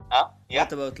Yeah.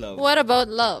 What about love? What about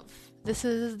love? This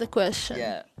is the question.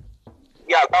 Yeah.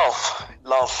 Yeah,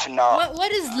 love. No,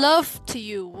 What is love to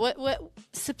you? What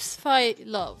specify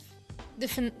love?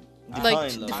 Define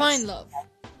love. Define love.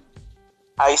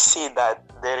 I see that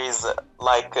there is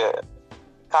like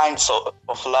kinds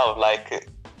of love, like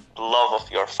the love of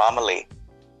your family.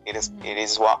 It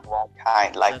is one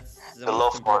kind, like That's the the most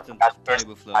love for important that type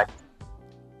person. of love.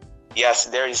 Yes,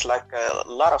 there is like a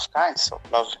lot of kinds of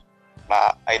love.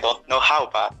 I don't know how,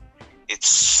 but it's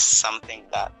something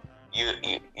that you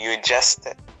just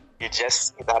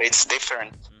see that it's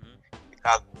different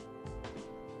because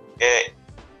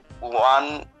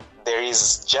there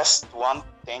is just one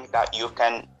thing that you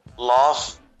can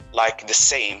love like the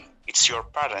same. It's your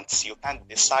parents. You can't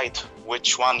decide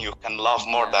which one you can love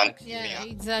more than. Yeah,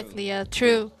 exactly. Yeah,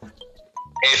 true.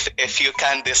 If you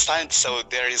can decide, so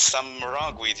there is some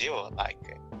wrong with you. Like,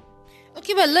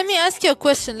 Okay, but let me ask you a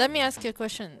question.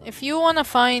 If you want to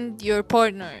find your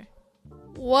partner,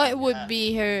 what would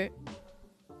be her...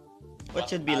 What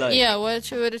should be like? Yeah,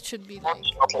 what it should be like.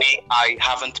 Unfortunately, I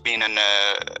haven't been in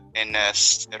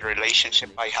a relationship.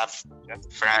 I have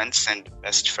just friends and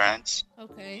best friends,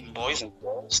 Okay. boys and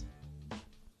girls.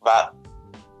 But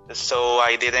so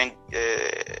I didn't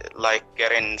like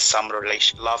get in some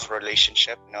love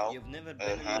relationship. No, You've never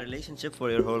been in a relationship for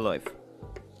your whole life.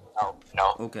 no.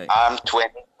 Okay. I'm 20.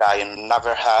 I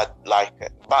never had like,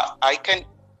 but I can.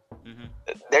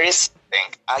 There is thing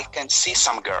I can see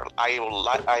some girl. I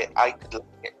could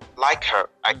like her.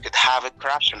 I could have a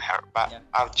crush on her. But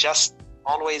I'll just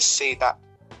always say that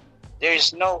there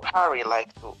is no hurry. Like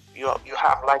you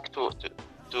have like to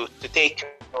take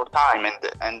your time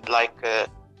and like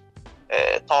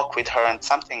talk with her and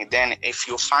something. Then if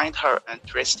you find her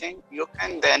interesting, you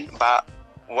can then. But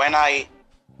when I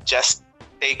just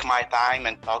take my time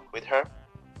and talk with her,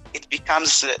 it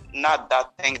becomes not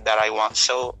that thing that I want.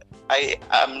 So I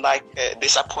am like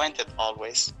disappointed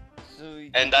always. So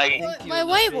And I think My you're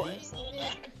wife... not ready?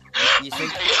 You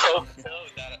think? I hope so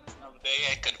that someday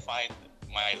I can find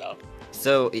my love.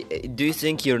 So do you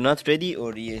think you're not ready,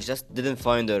 or you just didn't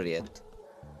find her yet?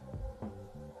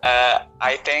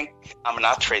 I think I'm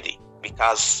not ready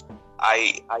because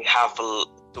I have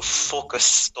to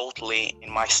focus totally in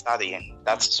my study, and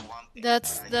that's one thing.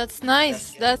 That's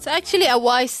nice. That's actually a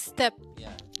wise step.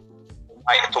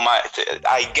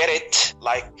 I get it,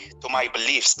 like to my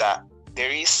beliefs that there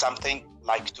is something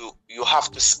like you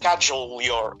have to schedule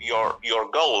your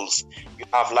goals. You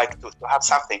have like to have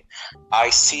something. I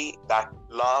see that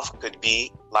love could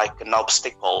be like an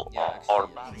obstacle or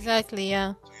Exactly,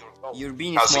 yeah. You're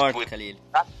being Because smart, it would- Khalil.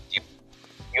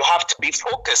 you have to be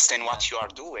focused in what you are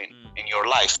doing in your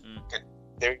life.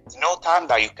 There is no time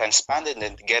that you can spend it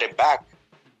and get it back.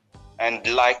 And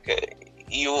like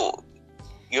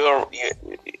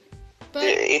But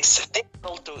it's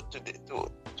difficult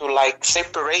to like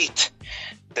separate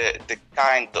the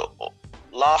kind of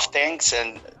love things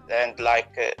and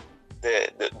like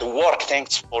the work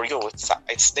things for you.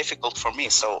 It's difficult for me,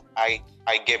 so I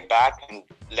get back and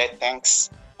let things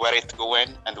where it going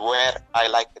and where I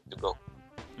like it to go.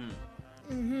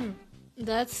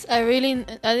 that's a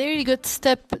really good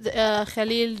step,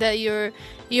 Khalil, that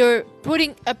you're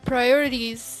putting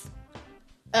priorities,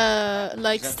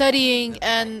 like studying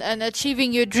and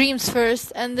achieving your dreams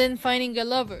first, and then finding a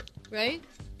lover, right?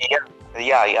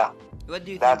 Yeah. What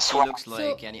do you That's think she what- looks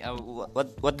like? Yani,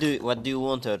 what do you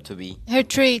want her to be? Her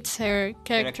traits, her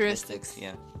characteristics.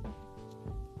 Yeah.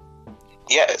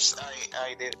 Yes,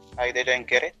 I didn't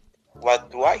get it.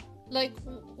 What do I? Like,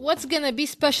 what's gonna be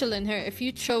special in her if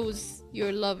you chose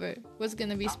your lover? What's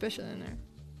gonna be special in her?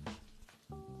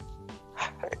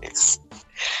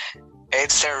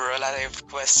 It's a relative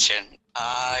question.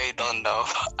 I don't know.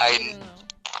 I don't know.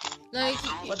 Like,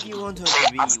 What do you want her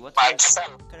to be? What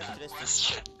myself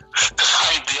characteristics? to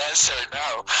find the answer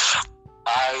now.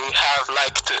 I have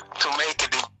like to make a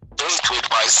debate with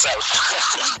myself.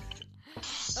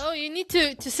 oh, you need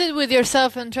to sit with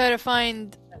yourself and try to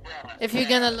find if you're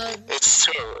gonna love. It's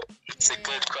true. It's a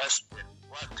good question.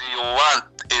 What do you want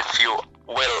if you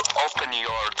will open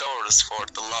your doors for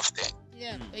the love thing?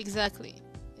 Yeah, exactly.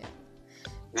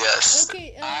 Yes.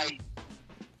 Okay.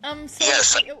 So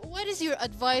Yes. what is your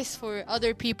advice for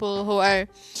other people who are,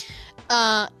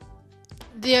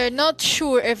 they're not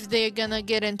sure if they're gonna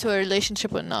get into a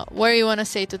relationship or not? What do you want to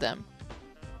say to them?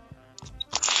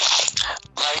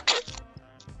 Like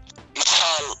it's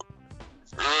all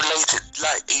related.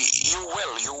 Like you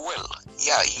will.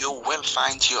 Yeah, you will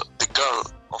find the girl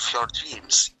of your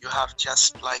dreams. You have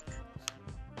just like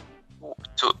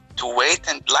to wait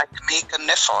and like make an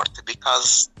effort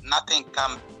because nothing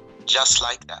comes just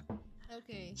like that.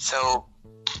 Okay. So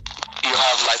you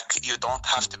have like, you don't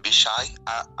have to be shy.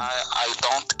 I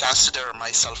don't consider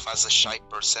myself as a shy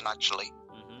person actually.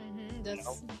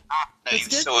 That's Naive.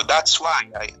 good. So that's why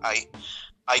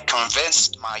I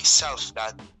convinced myself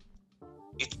that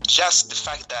it's just the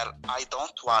fact that I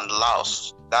don't want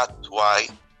love. That's why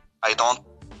I don't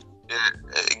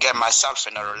get myself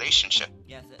in a relationship.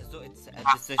 Yes, so it's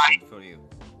a decision for you.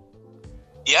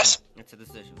 Yes? It's a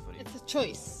decision for you. It's a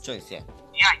choice. Choice, yeah.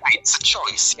 Yeah, it's a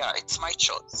choice. Yeah, it's my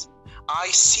choice. I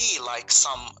see like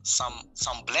some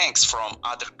blanks from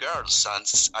other girls, and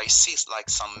I see like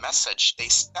some message. They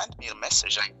send me a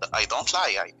message. I don't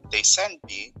lie. They send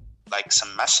me like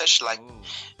some message like,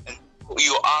 and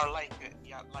you are like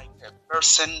a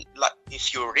person. Like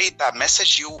if you read that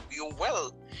message, you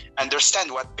will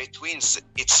understand what between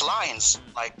its lines.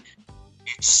 Like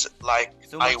it's like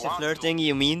So much flirting,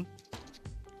 you mean?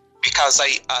 Because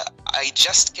I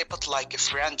just kept it like a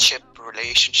friendship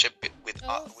relationship with.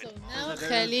 So now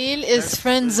Khalil is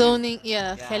friend zoning.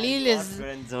 Yeah, Khalil is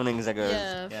friend zoning the girls.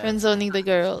 Yeah, friend zoning the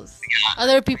girls.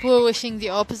 Other people are wishing the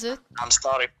opposite. I'm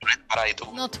sorry for it, but I do.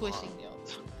 Not wishing the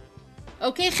opposite.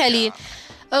 Okay, Khalil.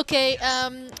 Okay,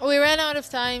 we ran out of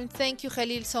time. Thank you,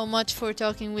 Khalil, so much for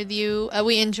talking with you.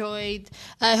 We enjoyed.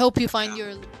 I hope you find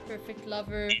your perfect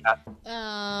lover.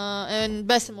 And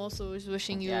Bassem also is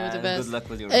wishing you the best. Good luck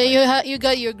with your you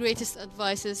got your greatest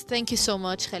advices. Thank you so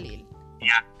much, Khalil.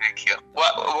 Yeah, thank you.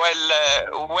 Well,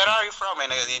 where are you from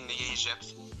in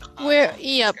Egypt?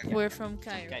 We're from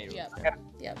Cairo.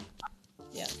 Yep.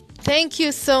 Thank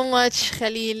you so much,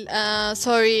 Khalil.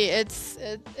 Sorry, it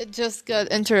just got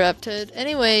interrupted.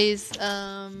 Anyways,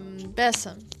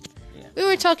 Bassem, we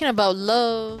were talking about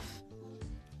love,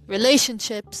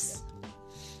 relationships,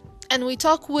 and we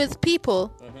talk with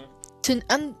people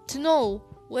to know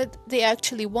what they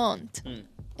actually want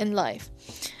in life.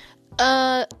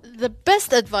 The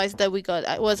best advice that we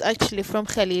got was actually from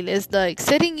Khalil is like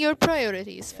setting your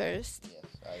priorities first.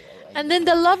 And then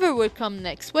the lover will come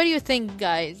next. What do you think,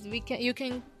 guys? You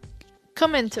can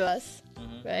comment to us,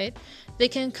 right? They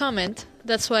can comment.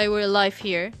 That's why we're live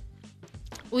here.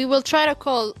 We will try to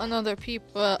call other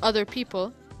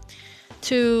people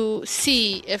to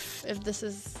see if this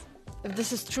is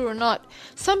true or not.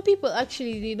 Some people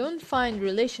actually they don't find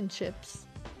relationships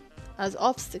as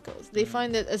obstacles. They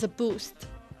find it as a boost.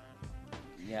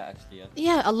 Yeah, actually,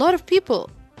 Yeah, a lot of people.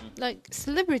 Like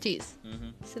celebrities,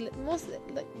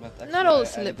 not all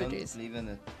celebrities.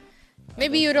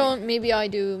 Maybe you don't. Maybe I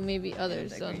do. Maybe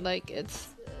others don't. Like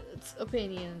it's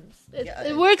opinions.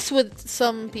 It works with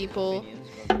some people.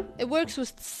 It works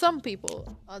with some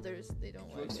people. Others they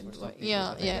don't work.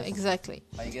 Yeah, exactly.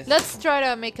 Let's try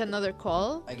to make another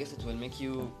call. I guess it will make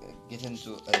you get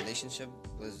into a relationship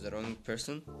with the wrong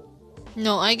person.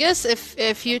 No, I guess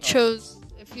if you chose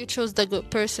the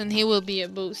good person, he will be a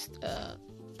boost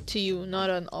to you, not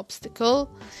an obstacle.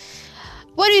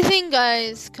 What do you think,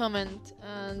 guys? Comment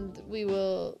and we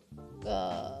will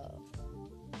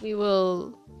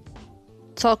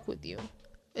talk with you.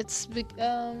 It's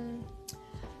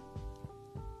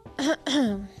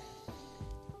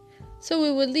so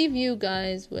we will leave you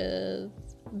guys with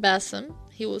Bassem.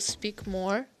 He will speak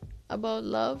more about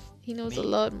love. He knows a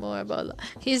lot more about love.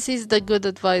 He's the good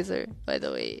advisor, by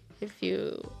the way, if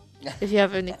you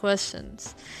have any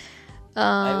questions.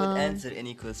 I would answer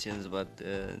any questions, but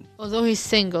although he's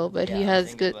single, but he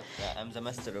has single, good. But, I'm the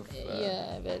master of.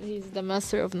 But he's the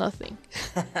master of nothing.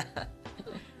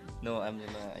 No, I'm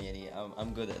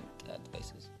good at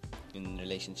advices in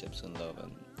relationships and love.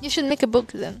 And you should make a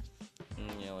book then.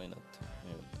 Yeah, why not?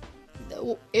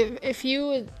 If you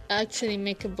would actually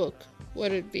make a book,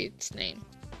 what would be its name?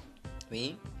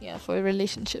 Me? Yeah, for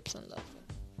relationships and love.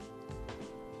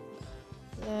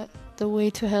 The Way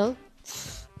to Hell.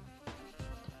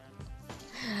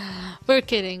 We're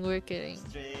kidding.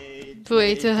 Straight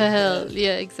way to hell.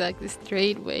 Yeah, exactly.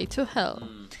 Straight way to hell.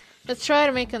 Let's try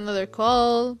to make another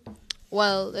call.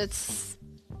 While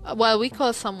we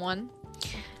call someone,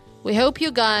 we hope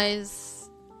you guys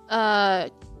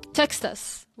text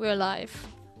us. We're live.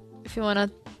 If you wanna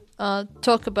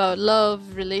talk about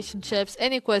love, relationships,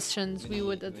 any questions, we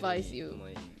would advise you. Am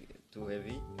I too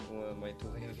heavy? Or am I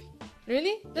too heavy?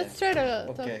 Really? Let's try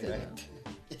to talk to them.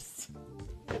 Yes.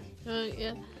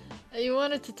 Yeah. You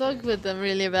wanted to talk with them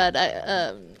really bad.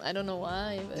 I don't know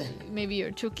why, but maybe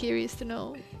you're too curious to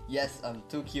know. Yes, I'm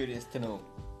too curious to know.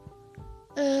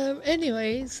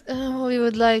 Anyways, we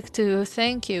would like to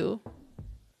thank you.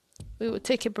 We will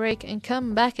take a break and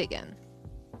come back again.